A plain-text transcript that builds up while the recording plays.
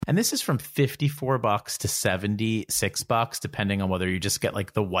And this is from $54 to $76, depending on whether you just get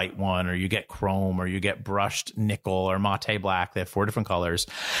like the white one or you get chrome or you get brushed nickel or matte black. They have 4 different colors.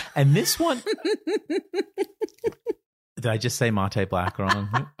 And this one, did I just say matte black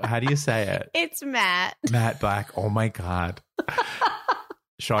wrong? How do you say it? It's matte. Matte black. Oh my God.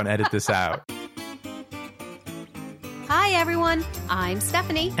 Sean, edit this out. Hi, everyone. I'm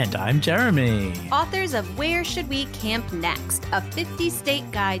Stephanie. And I'm Jeremy. Authors of Where Should We Camp Next? A 50-state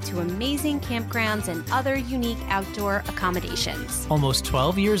guide to amazing campgrounds and other unique outdoor accommodations. Almost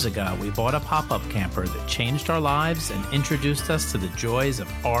 12 years ago, we bought a pop-up camper that changed our lives and introduced us to the joys of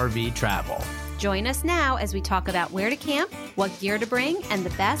RV travel. Join us now as we talk about where to camp, what gear to bring, and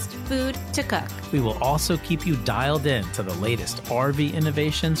the best food to cook. We will also keep you dialed in to the latest RV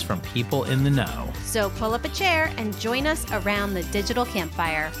innovations from people in the know. So pull up a chair and join us around the digital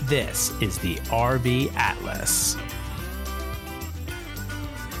campfire. This is the RV Atlas.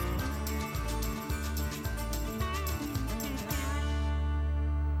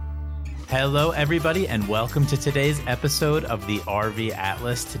 Hello, everybody, and welcome to today's episode of the RV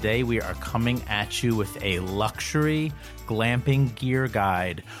Atlas. Today, we are coming at you with a luxury glamping gear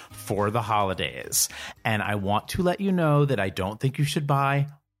guide for the holidays. And I want to let you know that I don't think you should buy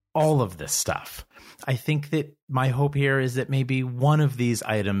all of this stuff. I think that my hope here is that maybe one of these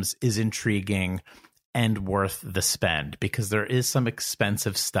items is intriguing and worth the spend, because there is some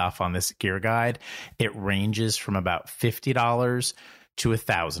expensive stuff on this gear guide. It ranges from about $50 to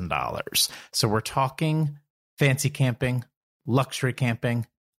 $1,000. So we're talking fancy camping, luxury camping,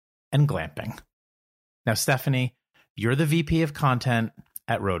 and glamping. Now, Stephanie, you're the VP of content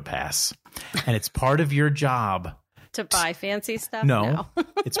at RoadPass, and it's part of your job to buy fancy stuff? No.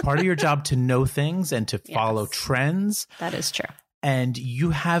 It's part of your job to know things and to follow trends. That is true. And you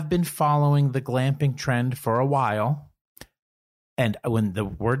have been following the glamping trend for a while. And when the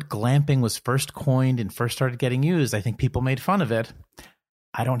word glamping was first coined and first started getting used, I think people made fun of it.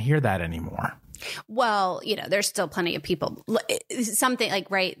 I don't hear that anymore. Well, you know, there's still plenty of people, something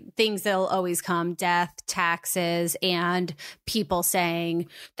like, right, things that'll always come, death, taxes, and people saying,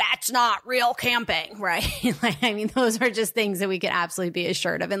 that's not real camping, right? Like, I mean, those are just things that we could absolutely be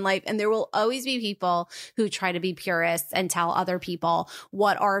assured of in life. And there will always be people who try to be purists and tell other people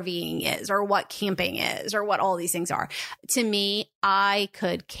what RVing is or what camping is or what all these things are. To me, I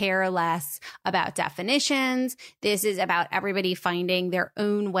could care less about definitions. This is about everybody finding their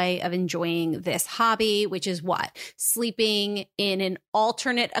own way of enjoying this hobby, which is what? Sleeping in an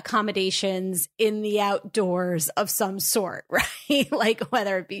alternate accommodations in the outdoors of some sort, right? Like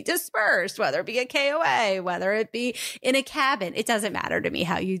whether it be dispersed, whether it be a KOA, whether it be in a cabin. It doesn't matter to me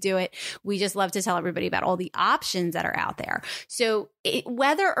how you do it. We just love to tell everybody about all the options that are out there. So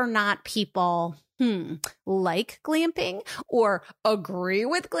whether or not people like glamping or agree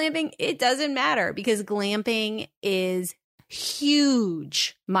with glamping, it doesn't matter, because glamping is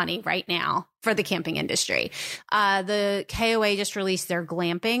huge money right now for the camping industry. The KOA just released their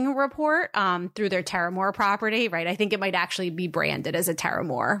glamping report through their Terramore property, right? I think it might actually be branded as a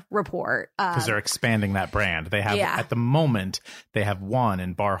Terramore report. Because they're expanding that brand. They have, at the moment, they have one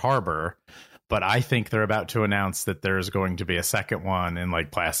in Bar Harbor, but I think they're about to announce that there's going to be a second one in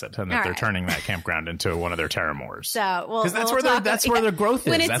Lake Placid, and that they're turning that campground into one of their Terramores. So, because that's where their growth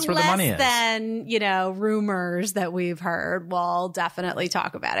is. That's where the money is. Then, you know, rumors that we've heard, we'll definitely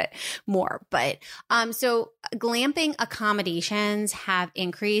talk about it more. But so glamping accommodations have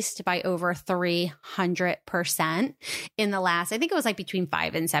increased by over 300% in the last, I think it was like between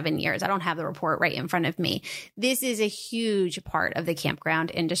 5 and 7 years. I don't have the report right in front of me. This is a huge part of the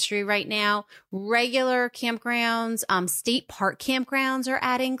campground industry right now. Regular campgrounds, state park campgrounds are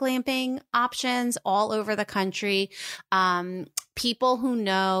adding glamping options all over the country. People who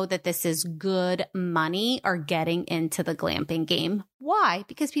know that this is good money are getting into the glamping game. Why?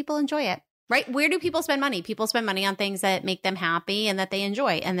 Because people enjoy it. Right? Where do people spend money? People spend money on things that make them happy and that they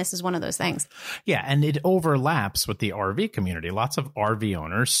enjoy. And this is one of those things. Yeah. And it overlaps with the RV community. Lots of RV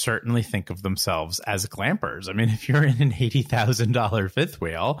owners certainly think of themselves as glampers. I mean, if you're in an $80,000 fifth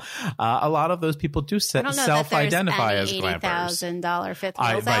wheel, a lot of those people do self-identify as glampers. $80,000 fifth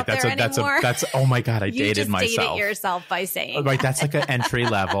wheels out there anymore. That's oh my God, I dated myself. You just dated yourself by saying right. That's like an entry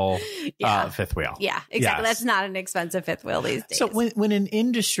level fifth wheel. Yeah, exactly. Yes. That's not an expensive fifth wheel these days. So when an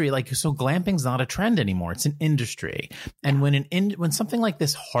industry like, so glamping glamping's not a trend anymore. It's an industry. And when something like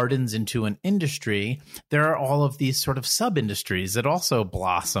this hardens into an industry, there are all of these sort of sub-industries that also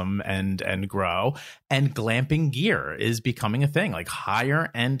blossom and grow. And glamping gear is becoming a thing, like higher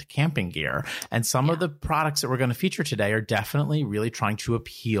end camping gear. And some of the products that we're going to feature today are definitely really trying to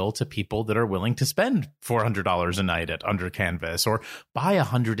appeal to people that are willing to spend $400 a night at Under Canvas or buy a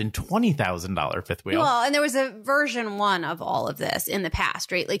 $120,000 fifth wheel. Well, and there was a version 1 of all of this in the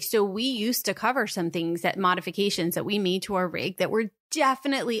past, right? Like, so we used to cover some things, that modifications that we made to our rig that were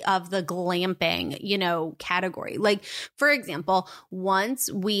definitely of the glamping, category. Like, for example,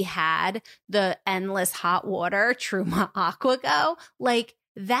 once we had the endless hot water Truma AquaGo, like,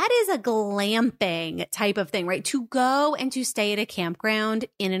 that is a glamping type of thing, right? To go and to stay at a campground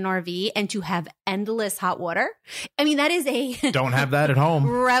in an RV and to have endless hot water. I mean, that is a don't have that at home.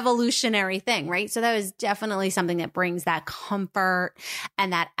 Revolutionary thing, right? So that was definitely something that brings that comfort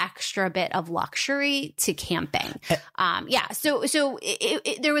and that extra bit of luxury to camping. So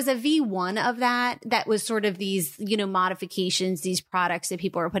there was a V1 of that was sort of these, modifications, these products that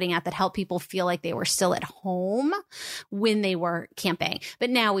people were putting out that help people feel like they were still at home when they were camping. But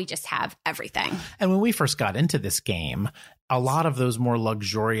now we just have everything. And when we first got into this game, a lot of those more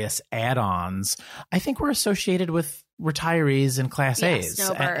luxurious add-ons, I think, were associated with retirees and Class A's.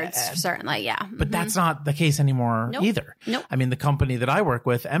 Snowbirds, certainly, yeah. But that's not the case anymore either. Nope. I mean, the company that I work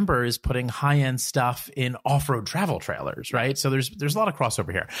with, Ember, is putting high-end stuff in off-road travel trailers, right? So there's a lot of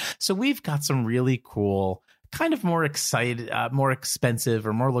crossover here. So we've got some really cool, kind of more expensive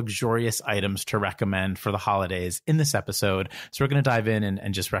or more luxurious items to recommend for the holidays in this episode. So we're going to dive in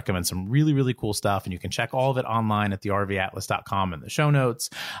and just recommend some really, really cool stuff. And you can check all of it online at the rvatlas.com in the show notes.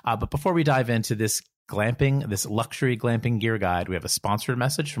 But before we dive into this luxury glamping gear guide, we have a sponsored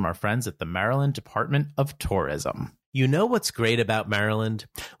message from our friends at the Maryland Department of Tourism. You know what's great about Maryland?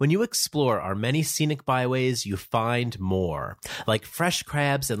 When you explore our many scenic byways, you find more, like fresh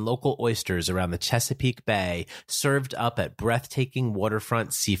crabs and local oysters around the Chesapeake Bay, served up at breathtaking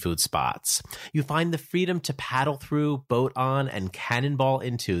waterfront seafood spots. You find the freedom to paddle through, boat on, and cannonball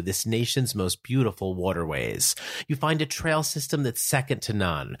into this nation's most beautiful waterways. You find a trail system that's second to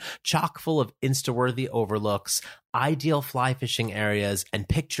none, chock full of Insta-worthy overlooks, ideal fly fishing areas, and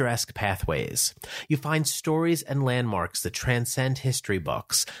picturesque pathways. You find stories and landmarks that transcend history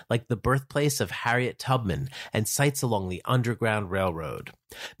books, like the birthplace of Harriet Tubman and sites along the Underground Railroad.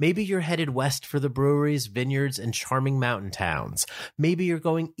 Maybe you're headed west for the breweries, vineyards, and charming mountain towns. Maybe you're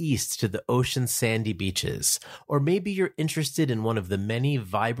going east to the ocean's sandy beaches. Or maybe you're interested in one of the many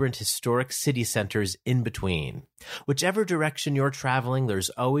vibrant historic city centers in between. Whichever direction you're traveling, there's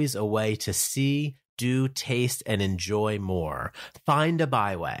always a way to see, do, taste, and enjoy more. Find a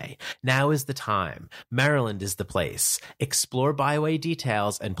byway. Now is the time. Maryland is the place. Explore byway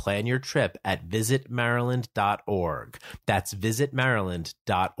details and plan your trip at visitmaryland.org. That's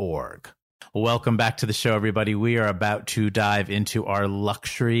visitmaryland.org. Welcome back to the show, everybody. We are about to dive into our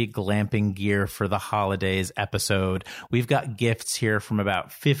luxury glamping gear for the holidays episode. We've got gifts here from about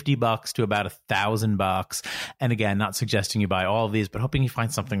 $50 to about $1,000. And again, not suggesting you buy all of these, but hoping you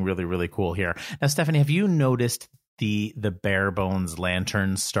find something really, really cool here. Now, Stephanie, have you noticed the bare bones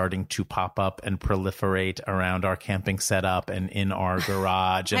lanterns starting to pop up and proliferate around our camping setup and in our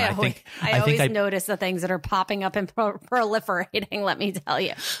garage? And I always notice the things that are popping up and proliferating, let me tell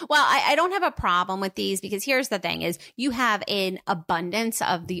you. Well, I don't have a problem with these, because here's the thing is you have an abundance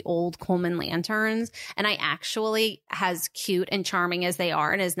of the old Coleman lanterns, and I actually, as cute and charming as they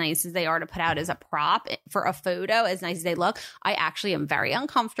are and as nice as they are to put out as a prop for a photo, as nice as they look, I actually am very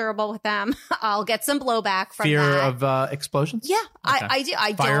uncomfortable with them. I'll get some blowback from that. Of explosions? Yeah, okay. I do.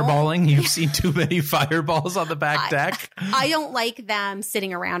 Fireballing? You've seen too many fireballs on the back deck? I don't like them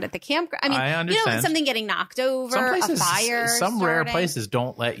sitting around at the campground. I mean, I understand. Something getting knocked over, a fire Some rare places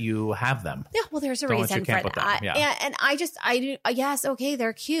don't let you have them. Yeah, well, there's a reason for that. And yes, okay,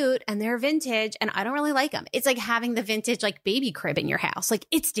 they're cute and they're vintage, and I don't really like them. It's like having the vintage like baby crib in your house. Like,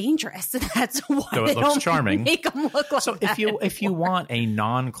 it's dangerous. That's why it looks charming. Make them look like that. if you want a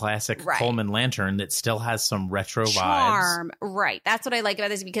non-classic Coleman lantern that still has some retro charm, vibes. Right. That's what I like about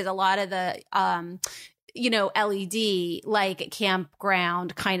this, because a lot of the LED like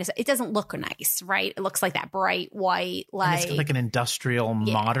campground kind of, it doesn't look nice, right? It looks like that bright white, and it's got like an industrial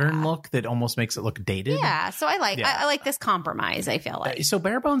modern look that almost makes it look dated. Yeah, so I like this compromise, I feel like. So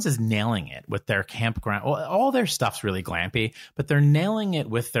Barebones is nailing it with their campground. Well, all their stuff's really glampy, but they're nailing it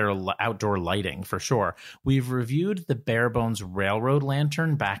with their outdoor lighting for sure. We've reviewed the Barebones Railroad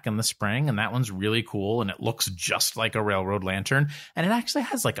Lantern back in the spring, and that one's really cool, and it looks just like a railroad lantern, and it actually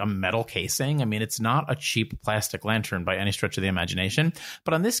has like a metal casing. I mean, it's not a cheap plastic lantern by any stretch of the imagination.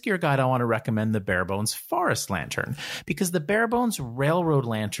 But on this gear guide, I want to recommend the Barebones Forest Lantern, because the Barebones Railroad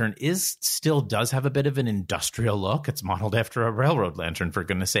Lantern still does have a bit of an industrial look. It's modeled after a railroad lantern, for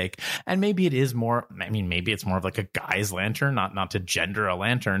goodness sake. And maybe it is more, maybe it's more of like a guy's lantern, not to gender a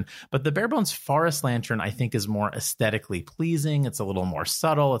lantern. But the Barebones Forest Lantern, I think, is more aesthetically pleasing. It's a little more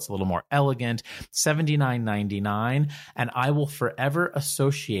subtle. It's a little more elegant. $79.99. And I will forever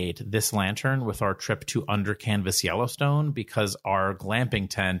associate this lantern with our trip to Under Canvas Yellowstone, because our glamping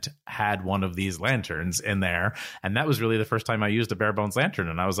tent had one of these lanterns in there. And that was really the first time I used a Barebones lantern.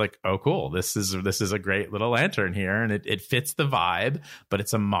 And I was like, oh, cool. This is a great little lantern here. And it fits the vibe, but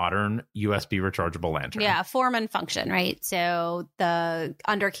it's a modern USB rechargeable lantern. Yeah, form and function, right? So the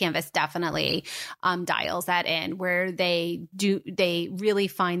Under Canvas definitely dials that in, where they really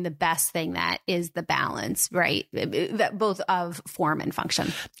find the best thing that is the balance, right? Both of form and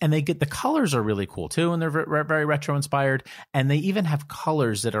function. And the colors are really cool too, and they're very retro inspired. And they even have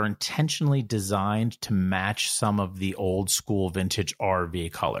colors that are intentionally designed to match some of the old school vintage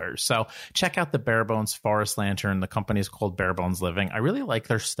RV colors. So check out the Barebones Forest Lantern. The company is called Barebones Living. I really like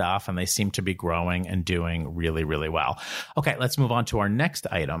their stuff, and they seem to be growing and doing really, really well. Okay, let's move on to our next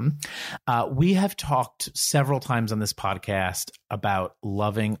item. We have talked several times on this podcast about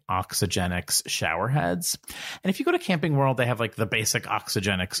loving Oxygenix shower heads. And if you go to Camping World, they have like the basic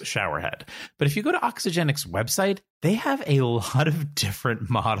Oxygenix shower head. But if you go to Oxygenix website, they have a lot of different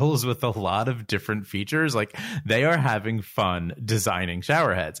models with a lot of different features. Like, they are having fun designing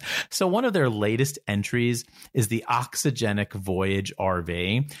shower heads. So one of their latest entries is the Oxygenic Voyage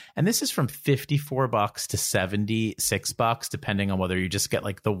RV. And this is from $54 to $76, depending on whether you just get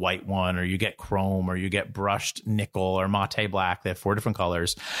like the white one, or you get chrome, or you get brushed nickel or matte black. They have 4 different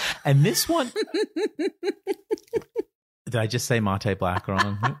colors. And this one... Did I just say matte black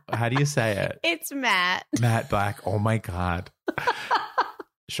wrong? How do you say it? It's matte. Matte black. Oh my God.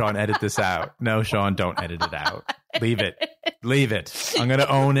 Sean, edit this out. No, Sean, don't edit it out. Leave it. Leave it. I'm going to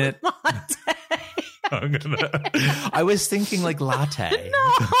own it. I was thinking like latte.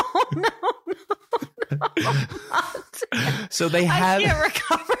 No. So they have... I can't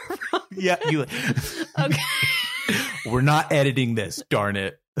recover from Yeah, you... Okay. We're not editing this, darn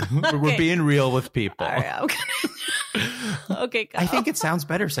it. Okay. We're being real with people. All right, okay. Okay, go. I think it sounds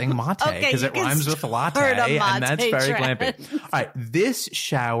better saying mate, because it rhymes with latte, and that's very glamping. All right, this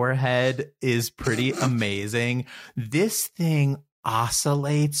shower head is pretty amazing. This thing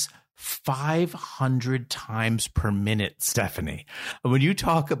oscillates 500 times per minute, Stephanie. When you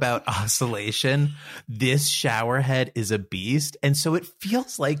talk about oscillation, this shower head is a beast. And so it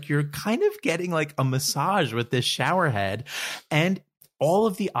feels like you're kind of getting like a massage with this shower head. And all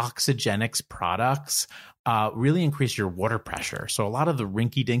of the Oxygenix products really increase your water pressure. So a lot of the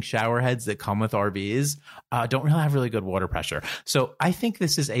rinky-dink shower heads that come with RVs don't really have really good water pressure. So I think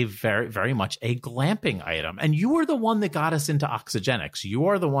this is a very, very much a glamping item. And you are the one that got us into Oxygenix. You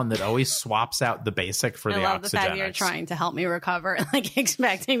are the one that always swaps out the basic for the Oxygenix. I love the fact you're trying to help me recover, like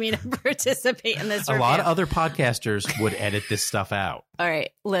expecting me to participate in this review. A lot of other podcasters would edit this stuff out. All right,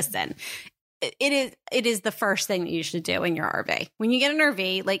 listen. It is the first thing that you should do in your RV. When you get an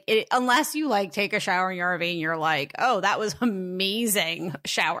RV, like unless you like take a shower in your RV and you're like, oh, that was amazing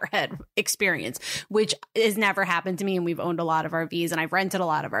shower head experience, which has never happened to me. And we've owned a lot of RVs and I've rented a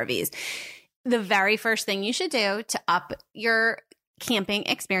lot of RVs. The very first thing you should do to up your camping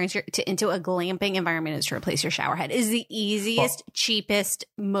experience into a glamping environment is to replace your shower head. Is the easiest, cheapest,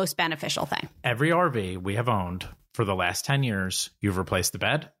 most beneficial thing. Every RV we have owned for the last 10 years, you've replaced the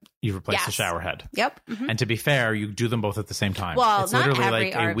bed, you've replaced the shower head. Yep. Mm-hmm. And to be fair, you do them both at the same time. Well, it's not literally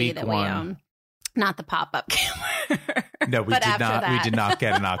every like RV a week that one. we own. Not the pop-up camper. No, we did not. We did not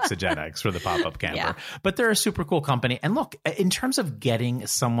get an Oxygenix for the pop-up camper. Yeah. But they're a super cool company. And look, in terms of getting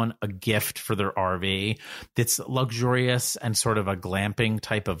someone a gift for their RV that's luxurious and sort of a glamping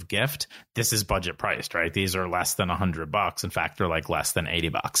type of gift, this is budget priced, right? These are less than $100. In fact, they're like less than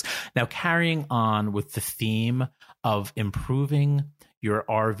 $80. Now, carrying on with the theme of improving your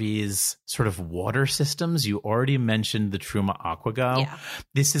RV's sort of water systems. You already mentioned the Truma AquaGo. Yeah.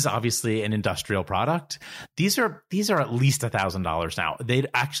 This is obviously an industrial product. These are at least $1,000 now.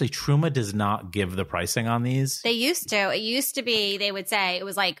 Truma does not give the pricing on these. They used to. It used to be, they would say it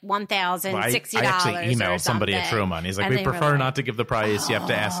was like $1,060. I actually emailed somebody at Truma and he's like, we prefer not to give the price. You have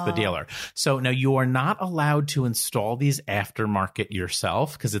to ask the dealer. So now you are not allowed to install these aftermarket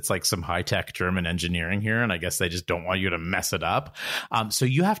yourself because it's like some high-tech German engineering here. And I guess they just don't want you to mess it up. So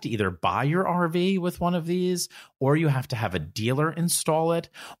you have to either buy your RV with one of these, or you have to have a dealer install it,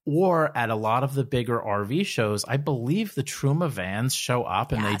 or at a lot of the bigger RV shows, I believe the Truma vans show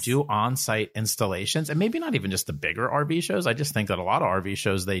up and they do on-site installations, and maybe not even just the bigger RV shows. I just think that a lot of RV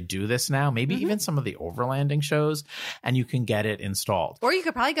shows, they do this now, maybe even some of the overlanding shows, and you can get it installed. Or you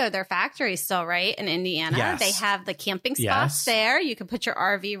could probably go to their factory still, right? In Indiana. Yes. They have the camping spots there. You can put your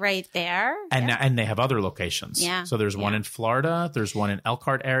RV right there. And they have other locations. Yeah. So there's one in Florida, there's one in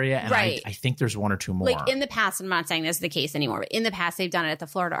Elkhart area, and I think there's one or two more. Like in the past, I'm not saying this is the case anymore, but in the past, they've done it at the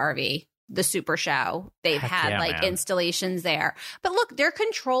Florida RV, the Super Show. They've had installations there. But look, they're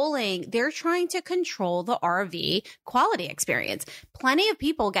trying to control the RV quality experience. Plenty of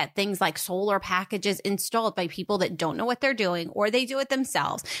people get things like solar packages installed by people that don't know what they're doing, or they do it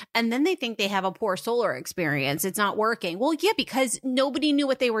themselves. And then they think they have a poor solar experience. It's not working. Well, yeah, because nobody knew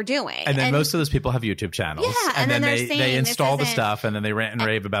what they were doing. And then most of those people have YouTube channels. Yeah. And then they install the stuff, and then they rant and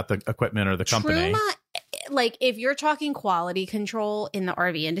rave about the equipment or the company. Like, if you're talking quality control in the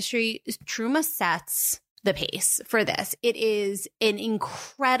RV industry, Truma sets the pace for this. It is an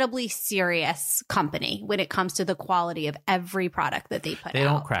incredibly serious company when it comes to the quality of every product that they put out. They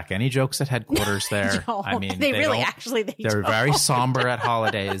don't crack any jokes at headquarters there. I mean, they're very somber at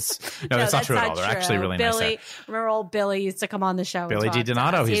holidays. No, that's not true at all. They're actually really nice there. Remember old Billy used to come on the show. Billy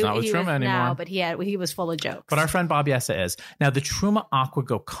DiDonato. He's not with Truma anymore. No, but he was full of jokes. But our friend Bob Yessa is. Now, the Truma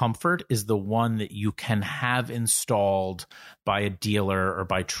AquaGo Comfort is the one that you can have installed by a dealer or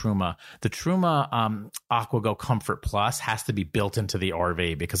by Truma. The Truma AquaGo Comfort Plus has to be built into the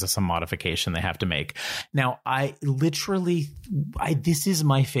RV because of some modification they have to make. Now, this is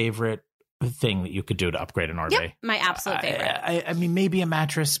my favorite thing that you could do to upgrade an RV. Yep, my absolute favorite. I mean, maybe a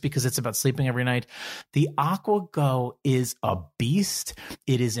mattress because it's about sleeping every night. The AquaGo is a beast.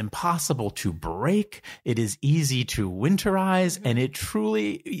 It is impossible to break. It is easy to winterize, and it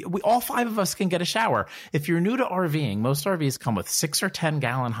truly, all five of us can get a shower. If you're new to RVing, most RVs come with 6 or 10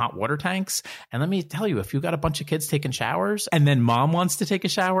 gallon hot water tanks. And let me tell you, if you got a bunch of kids taking showers, and then mom wants to take a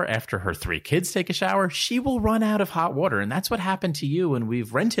shower after her 3 kids take a shower, she will run out of hot water. And that's what happened to you when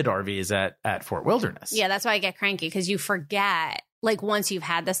we've rented RVs at Fort Wilderness. Yeah, that's why I get cranky, because you forget, like, once you've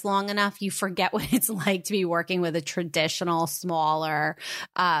had this long enough, you forget what it's like to be working with a traditional, smaller,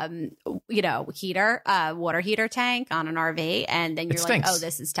 water heater tank on an RV. And then you're like, oh,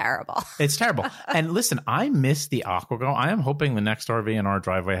 this is terrible. It's terrible. And listen, I miss the AquaGo. I am hoping the next RV in our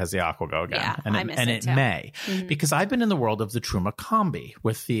driveway has the AquaGo again. Yeah, I miss it too. May. Mm-hmm. Because I've been in the world of the Truma Combi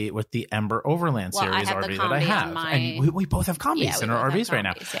with the Ember Overland Series RV that I have. And we both have combis in our RVs right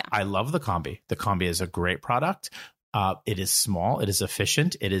now. Yeah. I love the Combi. The Combi is a great product. It is small. It is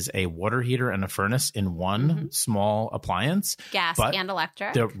efficient. It is a water heater and a furnace in one small appliance. Gas and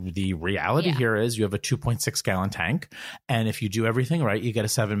electric. The reality here is you have a 2.6 gallon tank. And if you do everything right, you get a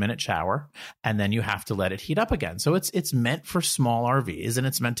 7-minute shower, and then you have to let it heat up again. So it's meant for small RVs, and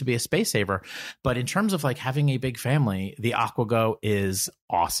it's meant to be a space saver. But in terms of like having a big family, the AquaGo is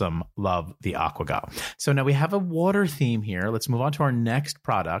awesome. Love the AquaGo. So now we have a water theme here. Let's move on to our next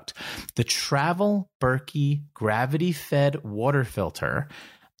product. The Travel Berkey Gravity-Fed Water Filter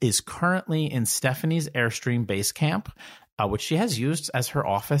is currently in Stephanie's Airstream base camp, which she has used as her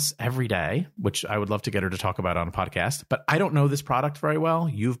office every day, which I would love to get her to talk about on a podcast. But I don't know this product very well.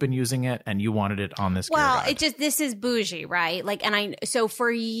 You've been using it, and you wanted it on this. Well, this is bougie, right? Like, so for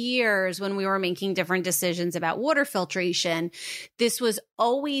years when we were making different decisions about water filtration, this was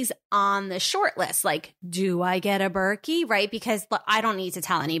always on the short list. Like, do I get a Berkey? Right? Because look, I don't need to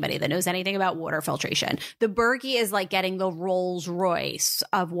tell anybody that knows anything about water filtration. The Berkey is like getting the Rolls Royce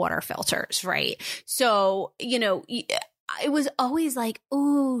of water filters, right? So, it was always like,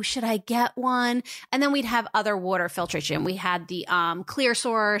 ooh, should I get one? And then we'd have other water filtration. We had the Clear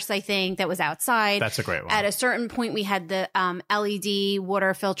Source, I think, that was outside. That's a great one. At a certain point, we had the LED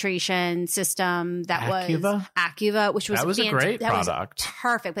water filtration system that was Accuva, which was a great product. Was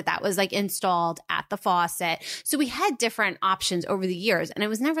perfect, but that was like installed at the faucet. So we had different options over the years, and it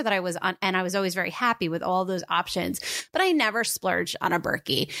was never that I was on, and I was always very happy with all those options, but I never splurged on a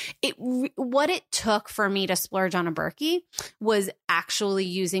Berkey. What it took for me to splurge on a Berkey was actually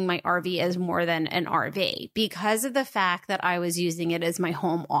using my RV as more than an RV. Because of the fact that I was using it as my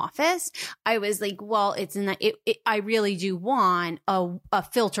home office, I was like, well, I really do want a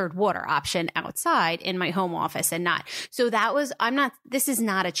filtered water option outside in my home office and not. So this is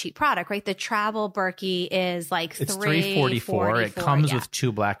not a cheap product, right? The Travel Berkey is like it's $344. It comes with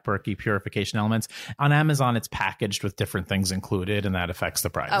 2 black Berkey purification elements. On Amazon, it's packaged with different things included, and that affects the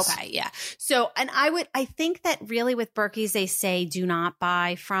price. Okay, yeah. So, and I think that really with Berkey, Berkeys, they say do not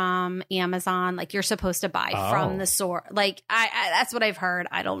buy from Amazon. Like you're supposed to buy from the store. Like I that's what I've heard.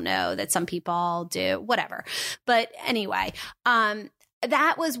 I don't know that some people do, whatever. But anyway,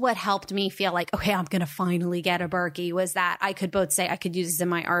 that was what helped me feel like, okay, I'm going to finally get a Berkey, was that I could both say I could use this in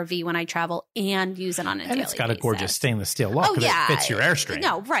my RV when I travel and use it on a daily basis. And it's got a gorgeous stainless steel look that fits your Airstream.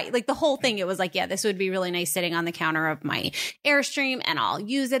 No, right. Like the whole thing, it was like, yeah, this would be really nice sitting on the counter of my Airstream and I'll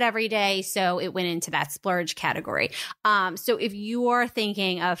use it every day. So it went into that splurge category. So if you're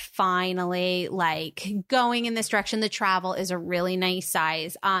thinking of finally like going in this direction, the travel is a really nice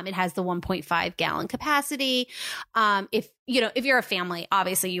size. It has the 1.5 gallon capacity. If you're a family,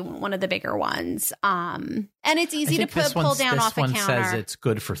 obviously you want one of the bigger ones. And it's easy to pull down off a counter. This one says it's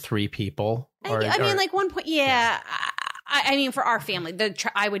good for 3 people. Like 1 point. Yeah. I mean, for our family,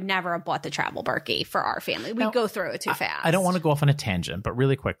 I would never have bought the travel Berkey for our family. We'd go through it too fast. I don't want to go off on a tangent, but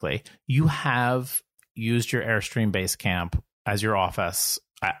really quickly, you have used your Airstream base camp as your office.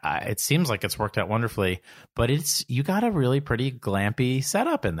 It seems like it's worked out wonderfully, but you got a really pretty glampy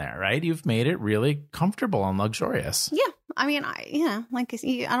setup in there, right? You've made it really comfortable and luxurious. Yeah. I mean, I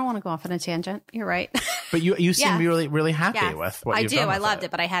don't want to go off on a tangent. You're right. But you seem really, really happy with what you've done. I loved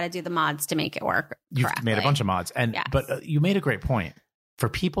it, but I had to do the mods to make it work. You've made a bunch of mods. But you made a great point. For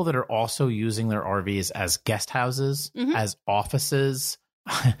people that are also using their RVs as guest houses, as offices,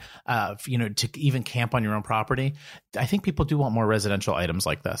 to even camp on your own property, I think people do want more residential items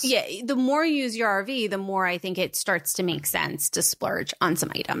like this. Yeah, the more you use your RV, the more I think it starts to make sense to splurge on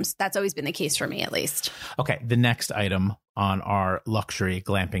some items. That's always been the case for me, at least. Okay, the next item on our luxury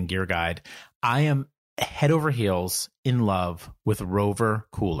glamping gear guide, I am head over heels in love with Rover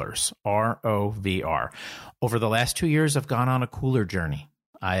coolers, ROVR. Over the last 2 years, I've gone on a cooler journey.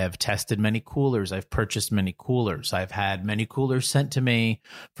 I have tested many coolers. I've purchased many coolers. I've had many coolers sent to me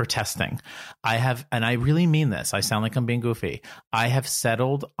for testing. And I really mean this. I sound like I'm being goofy. I have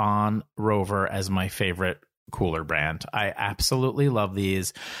settled on Rover as my favorite cooler brand. I absolutely love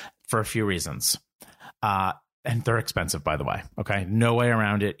these for a few reasons. And they're expensive, by the way. Okay. No way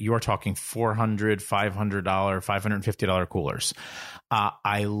around it. You're talking $400, $500, $550 coolers.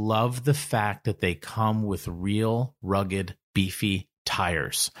 I love the fact that they come with real rugged, beefy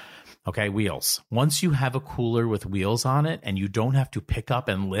tires. Okay, wheels. Once you have a cooler with wheels on it and you don't have to pick up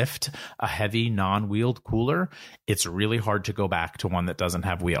and lift a heavy non-wheeled cooler, it's really hard to go back to one that doesn't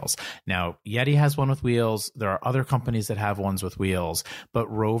have wheels. Now, Yeti has one with wheels. There are other companies that have ones with wheels, but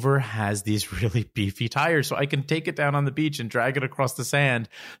Rover has these really beefy tires, so I can take it down on the beach and drag it across the sand.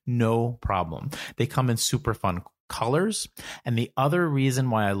 No problem. They come in super fun colors. And the other reason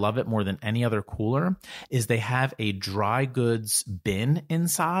why I love it more than any other cooler is they have a dry goods bin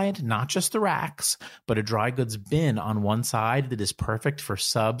inside, not just the racks, but a dry goods bin on one side that is perfect for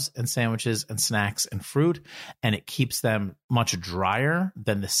subs and sandwiches and snacks and fruit. And it keeps them much drier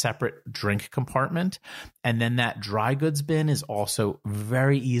than the separate drink compartment. And then that dry goods bin is also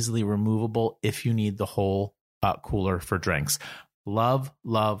very easily removable if you need the whole cooler for drinks. Love,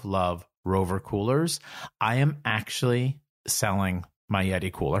 love, love Rover coolers. I am actually selling my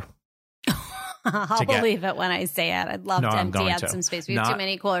Yeti cooler. I'll believe it when I say it. I'd love to empty out some space. We have too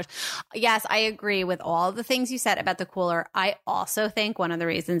many coolers. Yes, I agree with all the things you said about the cooler. I also think one of the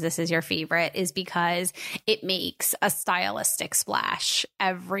reasons this is your favorite is because it makes a stylistic splash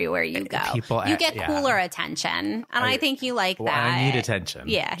everywhere you go. You get cooler attention, and I think you like that. I need attention.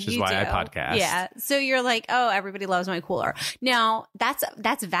 Yeah, which is why I podcast. Yeah, so you're like, oh, everybody loves my cooler. Now,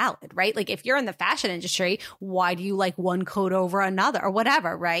 that's valid, right? Like if you're in the fashion industry, why do you like one coat over another or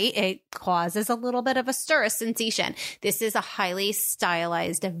whatever, right? It causes a little bit of a stir, a sensation. This is a highly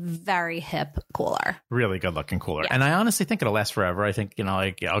stylized, very hip cooler. Really good looking cooler. Yeah. And I honestly think it'll last forever. I think,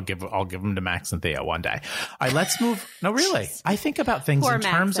 I'll give them to Max and Thea one day. All right, let's move. No, really. I think about things in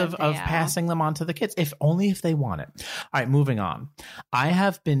terms of passing them on to the kids, if they want it. All right, moving on. I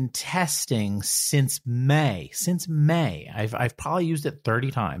have been testing since May. I've probably used it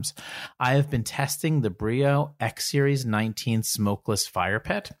 30 times. I have been testing the Brio X Series 19 smokeless fire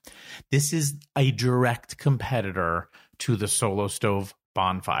pit. This is a direct competitor to the Solo Stove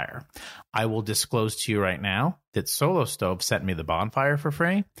Bonfire. I will disclose to you right now that Solo Stove sent me the Bonfire for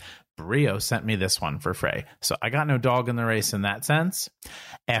free. Brio sent me this one for free. So I got no dog in the race in that sense.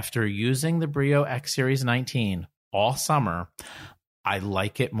 After using the Brio X Series 19 all summer, I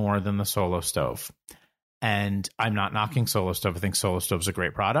like it more than the Solo Stove. And I'm not knocking Solo Stove. I think Solo Stove's a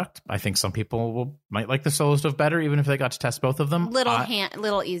great product. I think some people might like the Solo Stove better, even if they got to test both of them.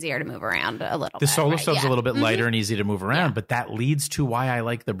 Little easier to move around a little bit. The Solo Stove's a little bit lighter and easy to move around, but that leads to why I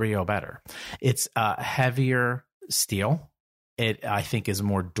like the Brio better. It's heavier steel. it, I think, is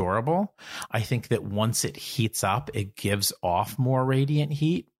more durable. I think that once it heats up, it gives off more radiant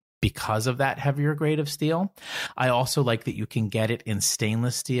heat because of that heavier grade of steel. I also like that you can get it in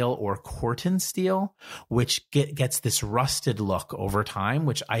stainless steel or Corten steel, which gets this rusted look over time,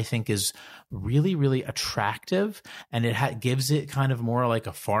 which I think is really, really attractive. And it gives it kind of more like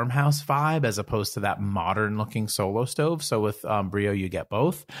a farmhouse vibe as opposed to that modern looking Solo stove. So with Brio, you get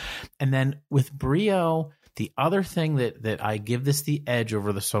both. And then with Brio, the other thing that I give this the edge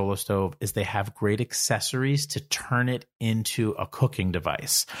over the Solo stove is they have great accessories to turn it into a cooking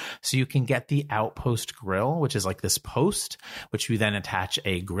device. So you can get the Outpost grill, which is like this post, which you then attach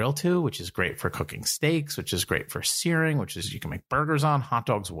a grill to, which is great for cooking steaks, which is great for searing, which is you can make burgers on, hot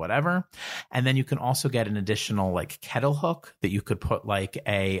dogs, whatever. And then you can also get an additional like kettle hook that you could put like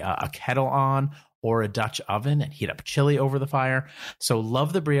a kettle on or a Dutch oven and heat up chili over the fire. So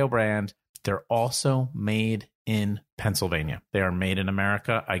love the Brio brand. They're also made in Pennsylvania. They are made in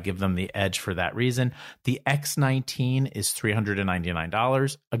America. I give them the edge for that reason. The X19 is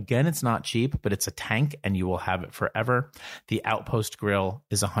 $399. Again, it's not cheap, but it's a tank and you will have it forever. The Outpost grill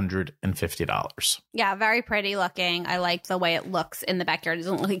is $150. Yeah, very pretty looking. I like the way it looks in the backyard. It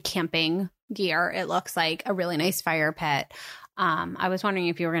doesn't look like camping gear. It looks like a really nice fire pit. I was wondering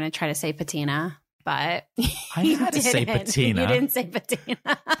if you were going to try to say patina. But I had to say patina. You didn't say patina.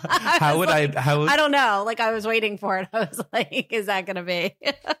 How would I don't know. Like I was waiting for it. I was like, is that going to be?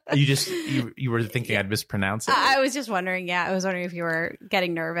 you were thinking I'd mispronounce it? I was just wondering. Yeah, I was wondering if you were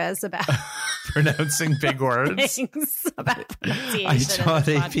getting nervous about pronouncing big words. Things about pronunciation. I taught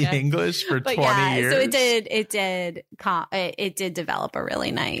AP English for 20 years. So it did develop a really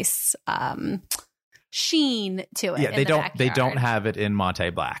nice sheen to it. Yeah, they don't have it in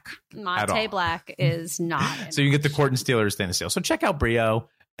Monte Black. Monte Black is not. So you can get the Corten steel or stainless steel. So check out Brio.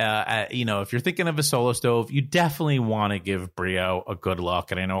 If you're thinking of a Solo stove, you definitely want to give Brio a good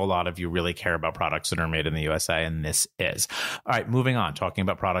look. And I know a lot of you really care about products that are made in the USA, and this is. All right, moving on, talking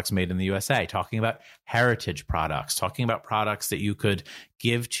about products made in the USA, talking about heritage products, talking about products that you could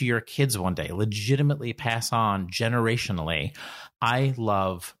give to your kids one day, legitimately pass on generationally. I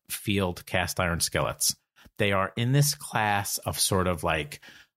love Field cast iron skillets. They are in this class of sort of like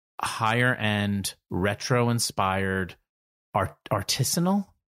higher end, retro inspired, artisanal.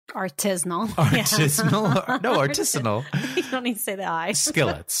 Artisanal. Artisanal? No, artisanal. You don't need to say the I.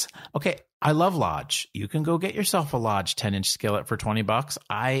 Skillets. Okay, I love Lodge. You can go get yourself a Lodge 10-inch skillet for $20.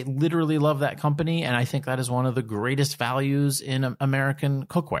 I literally love that company, and I think that is one of the greatest values in American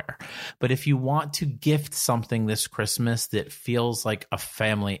cookware. But if you want to gift something this Christmas that feels like a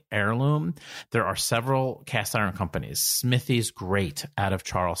family heirloom, there are several cast iron companies. Smithy's great out of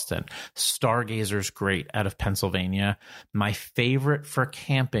Charleston. Stargazer's great out of Pennsylvania. My favorite for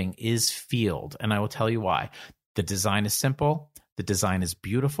camping is Field, and I will tell you why. The design is simple. The design is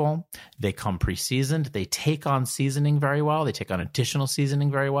beautiful. They come pre-seasoned. They take on seasoning very well. They take on additional seasoning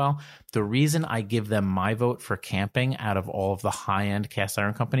very well. The reason I give them my vote for camping out of all of the high-end cast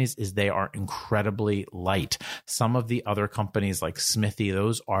iron companies is they are incredibly light. Some of the other companies like Smithy,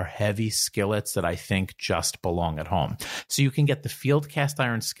 those are heavy skillets that I think just belong at home. So you can get the Field cast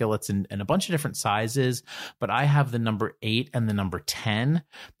iron skillets in a bunch of different sizes, but I have the number 8 and the number 10.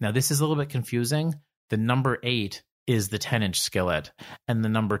 Now, this is a little bit confusing. The number 8 is the 10-inch skillet, and the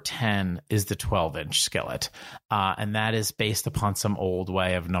number 10 is the 12-inch skillet. And that is based upon some old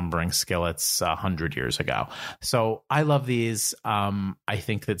way of numbering skillets 100 years ago. So I love these. I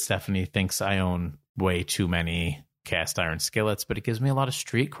think that Stephanie thinks I own way too many cast iron skillets, but it gives me a lot of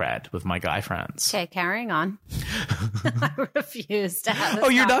street cred with my guy friends. Okay, carrying on. I refuse to have this. Oh,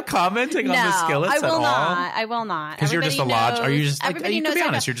 you're not commenting on the skillets at all? I will not. Because you're just a Lodge. Are you just like, you can be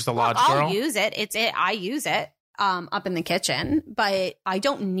honest, you're just a Lodge girl? I'll use it. I use it. Up in the kitchen, but I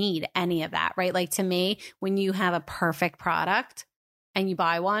don't need any of that, right? Like to me, when you have a perfect product and you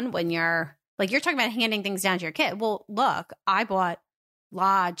buy one, when you're talking about handing things down to your kid. Well, look, I bought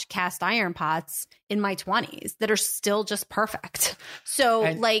Lodge cast iron pots in my 20s that are still just perfect. So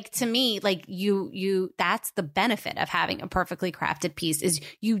to me, like you, that's the benefit of having a perfectly crafted piece is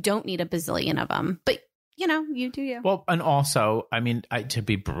you don't need a bazillion of them, but you do you. Well, and also, I mean, to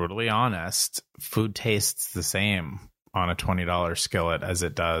be brutally honest, food tastes the same on a $20 skillet as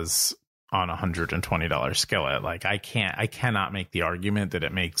it does on a $120 skillet. Like I cannot make the argument that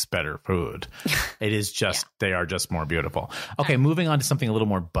it makes better food. It is just, they are just more beautiful. Okay. Moving on to something a little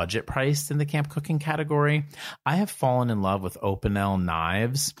more budget priced in the camp cooking category. I have fallen in love with Opinel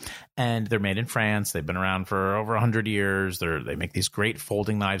knives, and they're made in France. They've been around for over 100 years. They make these great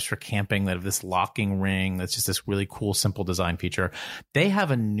folding knives for camping that have this locking ring. That's just this really cool, simple design feature. They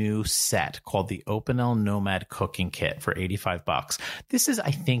have a new set called the Opinel Nomad Cooking Kit for $85. This is,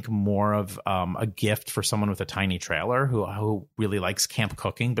 I think, more of a gift for someone with a tiny trailer who really likes camp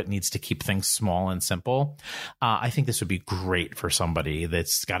cooking but needs to keep things small and simple. I think this would be great for somebody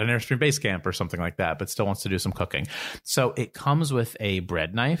that's got an Airstream base camp or something like that, but still wants to do some cooking. So it comes with a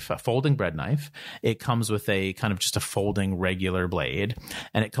bread knife, a folding bread knife. It comes with a kind of just a folding regular blade,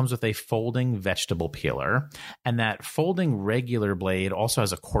 and it comes with a folding vegetable peeler. And that folding regular blade also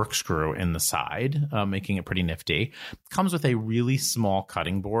has a corkscrew in the side, making it pretty nifty. Comes with a really small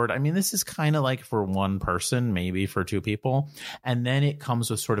cutting board. I mean, this is kind of like for one person, maybe for two people. And then it comes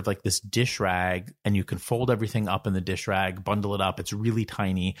with sort of like this dish rag, and you can fold everything up in the dish rag, bundle it up. It's really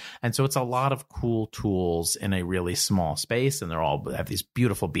tiny. And so it's a lot of cool tools in a really small space. And they have these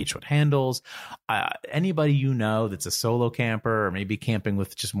beautiful beechwood handles. Anybody you know that's a solo camper or maybe camping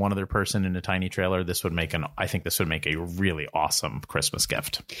with just one other person in a tiny trailer, I think this would make a really awesome Christmas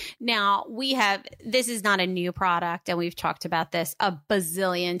gift. Now, this is not a new product, and we've talked about this a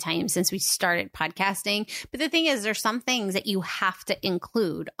bazillion times since we started podcasting. But the thing is, there's some things that you have to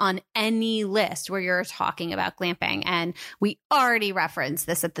include on any list where you're talking about glamping. And we already referenced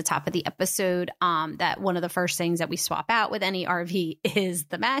this at the top of the episode, that one of the first things that we swap out with any RV is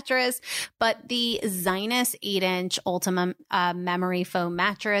the mattress. But the Zinus 8-inch Ultima memory foam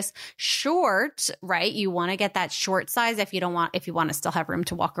mattress, short, right? You want to get that short size if you want to still have room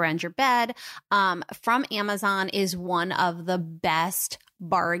to walk around your bed, from Amazon, is one of the best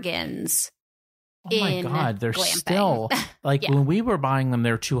bargains. Oh my God, they're glamping. Still like when we were buying them,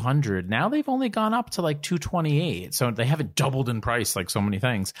 they're $200. Now they've only gone up to like $228. So they haven't doubled in price like so many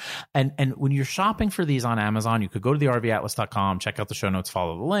things. And when you're shopping for these on Amazon, you could go to the RVAtlas.com, check out the show notes,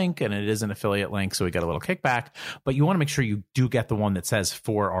 follow the link, and it is an affiliate link, so we get a little kickback. But you want to make sure you do get the one that says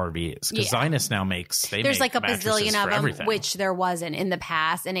for RVs, because Zinus now there's like a bazillion of them, everything. Which there wasn't in the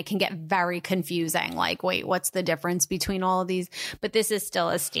past, and it can get very confusing. Like, wait, what's the difference between all of these? But this is still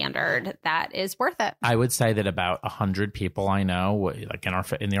a standard that is worth it. I would say that about 100 people I know, like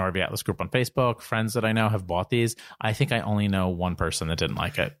in the RV Atlas group on Facebook, friends that I know have bought these. I think I only know one person that didn't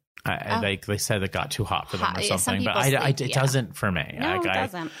like it. They said it got too hot for them or something, but it doesn't for me. No, it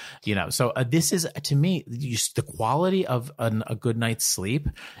doesn't. So this is, to me, the quality of a good night's sleep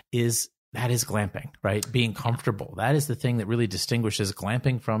is glamping, right? Being comfortable. That is the thing that really distinguishes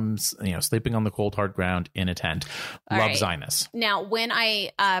glamping from, sleeping on the cold, hard ground in a tent. Love Zinus. Now, when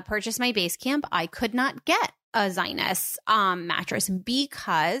I purchased my base camp, I could not get a Zinus mattress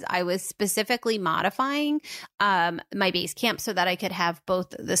because I was specifically modifying my base camp so that I could have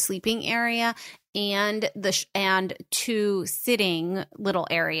both the sleeping area and two sitting little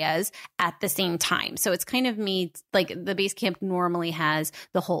areas at the same time. So it's kind of like the base camp normally has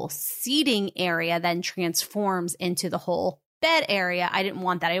the whole seating area then transforms into the whole bed area. I didn't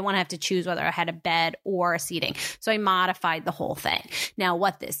want that. I didn't want to have to choose whether I had a bed or a seating. So I modified the whole thing. Now,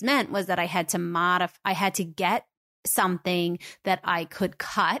 what this meant was that I had to get something that I could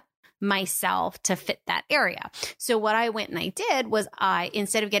cut myself to fit that area. So what I went and I did was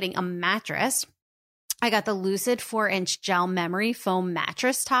instead of getting a mattress, I got the Lucid 4-inch gel memory foam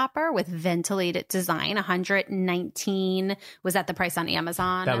mattress topper with ventilated design. $119 was at the price on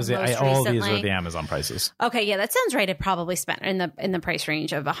Amazon. That was it. All these were the Amazon prices. Okay, yeah, that sounds right. It probably spent in the price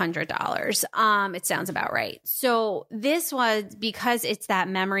range of $100. It sounds about right. So this was, because it's that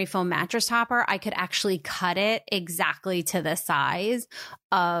memory foam mattress topper, I could actually cut it exactly to the size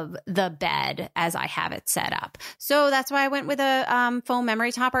of the bed as I have it set up. So that's why I went with a foam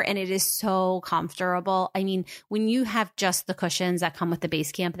memory topper, and it is so comfortable. I mean, when you have just the cushions that come with the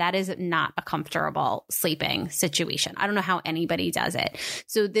base camp, that is not a comfortable sleeping situation. I don't know how anybody does it.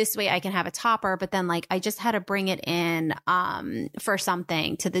 So this way I can have a topper, but then I just had to bring it in for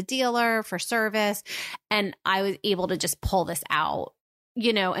something to the dealer for service. And I was able to just pull this out,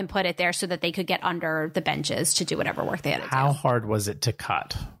 and put it there so that they could get under the benches to do whatever work they had to do. How hard was it to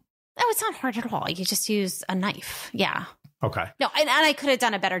cut? Oh, it's not hard at all. You just use a knife. Yeah. Okay. No, and I could have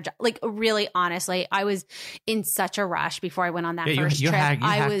done a better job. Like, really, honestly, I was in such a rush before I went on that first trip. I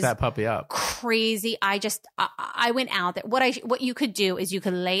was hacked that puppy up. Crazy. I went out there. What you could do is you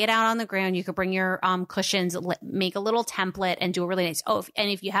could lay it out on the ground. You could bring your cushions, make a little template, and do a really nice.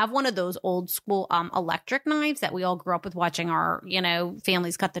 If you have one of those old school electric knives that we all grew up with watching our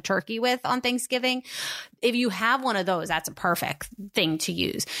families cut the turkey with on Thanksgiving, if you have one of those, that's a perfect thing to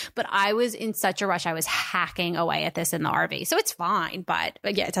use. But I was in such a rush. I was hacking away at this in the RV. So it's fine, but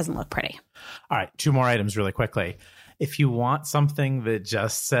yeah, it doesn't look pretty. All right. 2 more items really quickly. If you want something that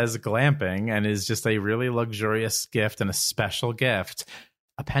just says glamping and is just a really luxurious gift and a special gift,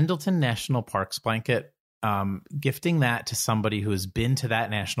 a Pendleton National Parks blanket, gifting that to somebody who has been to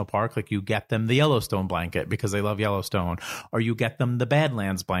that national park, like you get them the Yellowstone blanket because they love Yellowstone, or you get them the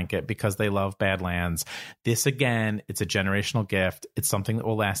Badlands blanket because they love Badlands. This, again, it's a generational gift. It's something that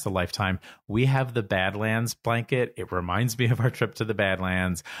will last a lifetime. We have the Badlands blanket. It reminds me of our trip to the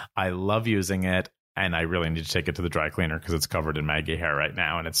Badlands. I love using it. And I really need to take it to the dry cleaner because it's covered in Maggie hair right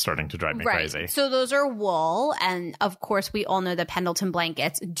now and it's starting to drive me crazy. So those are wool. And of course, we all know the Pendleton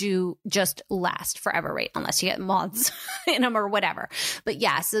blankets do just last forever, right? Unless you get moths in them or whatever. But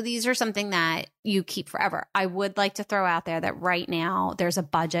yeah, so these are something that you keep forever. I would like to throw out there that right now there's a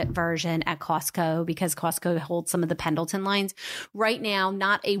budget version at Costco because Costco holds some of the Pendleton lines. Right now,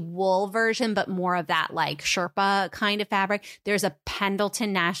 not a wool version, but more of that like Sherpa kind of fabric. There's a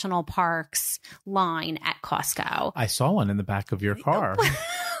Pendleton National Parks line at Costco. I saw one in the back of your car.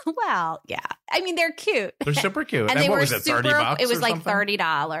 Well, yeah. I mean, they're cute. They're super cute. And they what were was it, $30? It was like something?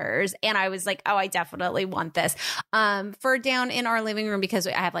 $30. And I was like, oh, I definitely want this. For down in our living room because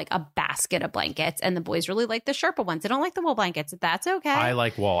I have like a basket of blankets and the boys really like the Sherpa ones. They don't like the wool blankets. That's okay. I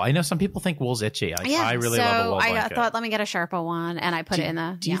like wool. I know some people think wool's itchy. I really love a wool blanket. I thought, let me get a Sherpa one and I put it in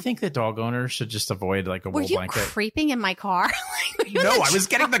the. Do you think that dog owners should just avoid like a wool blanket? Were you creeping in my car? No, I was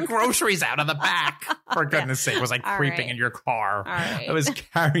getting the groceries out of the back. For goodness sake, was I creeping in your car? I was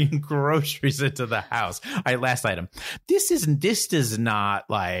carrying groceries into the house. All right, last item. This does not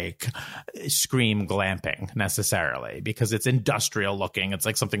like scream glamping necessarily because it's industrial looking. It's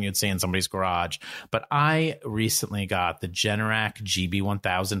like something you'd see in somebody's garage. But I recently got the Generac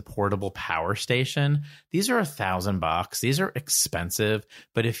GB1000 portable power station. These are $1,000. These are expensive,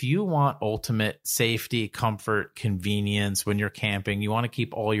 but if you want ultimate safety, comfort, convenience when you're camping, you want to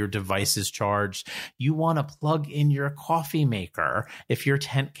keep all your devices charged, you want to plug in your coffee maker if you're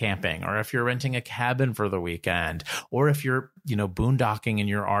tent camping or if you're renting a cabin for the weekend, or if you're, boondocking in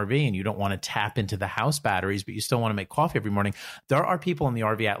your RV and you don't want to tap into the house batteries, but you still want to make coffee every morning. There are people in the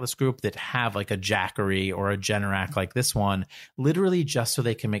RV Atlas group that have like a Jackery or a Generac like this one, literally just so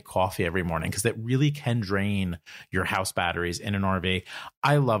they can make coffee every morning because that really can drain your house batteries in an RV.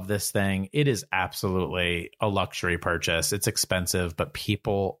 I love this thing. It is absolutely a luxury purchase. It's expensive, but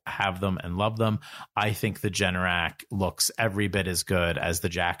people have them and love them. I think the Generac looks every bit as good as the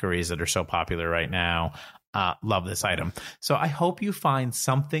Jackeries that are so popular right now. Love this item. So I hope you find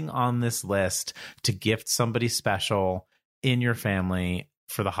something on this list to gift somebody special in your family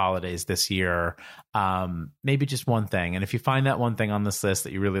for the holidays this year. Maybe just one thing. And if you find that one thing on this list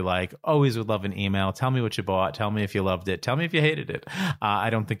that you really like, always would love an email. Tell me what you bought. Tell me if you loved it. Tell me if you hated it. I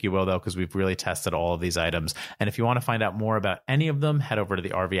don't think you will, though, because we've really tested all of these items. And if you want to find out more about any of them, head over to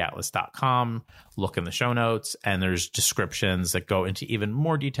the rvatlas.com, look in the show notes, and there's descriptions that go into even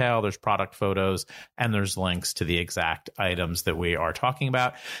more detail. There's product photos, and there's links to the exact items that we are talking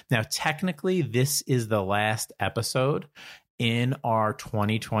about. Now, technically, this is the last episode in our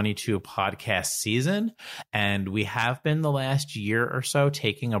 2022 podcast season. And we have been the last year or so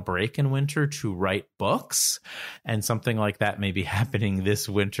taking a break in winter to write books. And something like that may be happening this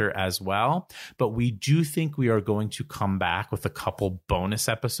winter as well. But we do think we are going to come back with a couple bonus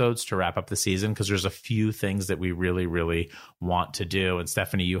episodes to wrap up the season because there's a few things that we really, really want to do. And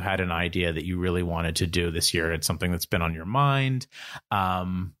Stephanie, you had an idea that you really wanted to do this year. It's something that's been on your mind.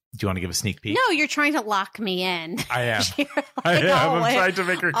 Do you want to give a sneak peek? No, you're trying to lock me in. I am. I'm trying to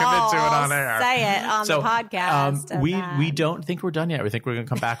make her commit to it on air. Say it on the podcast. We don't think we're done yet. We think we're going to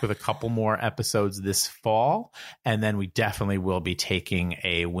come back with a couple more episodes this fall. And then we definitely will be taking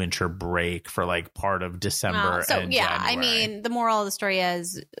a winter break for like part of December and January. I mean, the moral of the story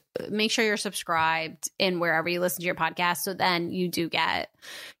is make sure you're subscribed in wherever you listen to your podcast. So then you do get,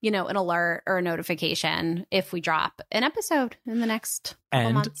 an alert or a notification if we drop an episode in the next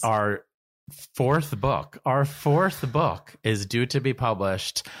couple months. Our fourth book is due to be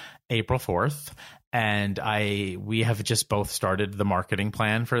published April 4th. And we have just both started the marketing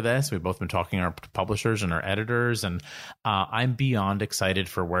plan for this. We've both been talking to our publishers and our editors, and I'm beyond excited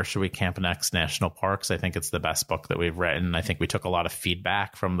for Where Should We Camp Next National Parks. I think it's the best book that we've written. I think we took a lot of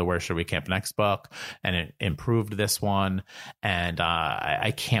feedback from the Where Should We Camp Next book, and it improved this one. And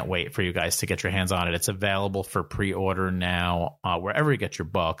I can't wait for you guys to get your hands on it. It's available for pre-order now wherever you get your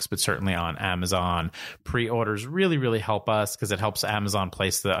books, but certainly on Amazon. Pre-orders really, really help us because it helps Amazon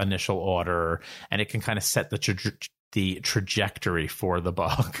place the initial order, and it can kind of set the trajectory for the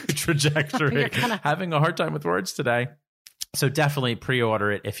book. Trajectory. Having a hard time with words today. So definitely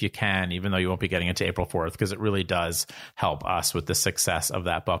pre-order it if you can, even though you won't be getting it to April 4th, because it really does help us with the success of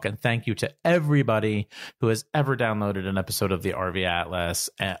that book. And thank you to everybody who has ever downloaded an episode of the RV Atlas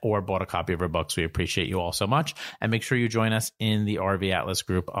or bought a copy of our books. We appreciate you all so much. And make sure you join us in the RV Atlas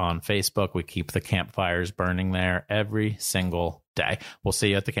group on Facebook. We keep the campfires burning there every single day. We'll see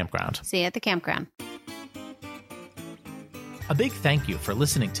you at the campground. See you at the campground. A big thank you for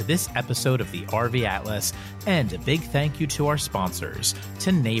listening to this episode of the RV Atlas, and a big thank you to our sponsors,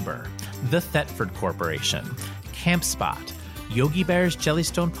 to Neighbor, the Thetford Corporation, CampSpot, Yogi Bear's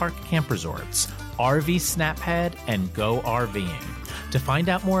Jellystone Park Camp Resorts, RV Snaphead, and Go RVing. To find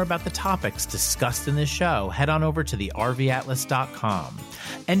out more about the topics discussed in this show, head on over to thervatlas.com.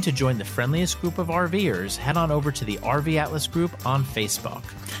 And to join the friendliest group of RVers, head on over to the RV Atlas group on Facebook.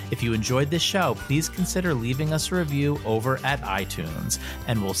 If you enjoyed this show, please consider leaving us a review over at iTunes,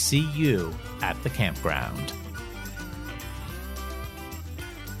 and we'll see you at the campground.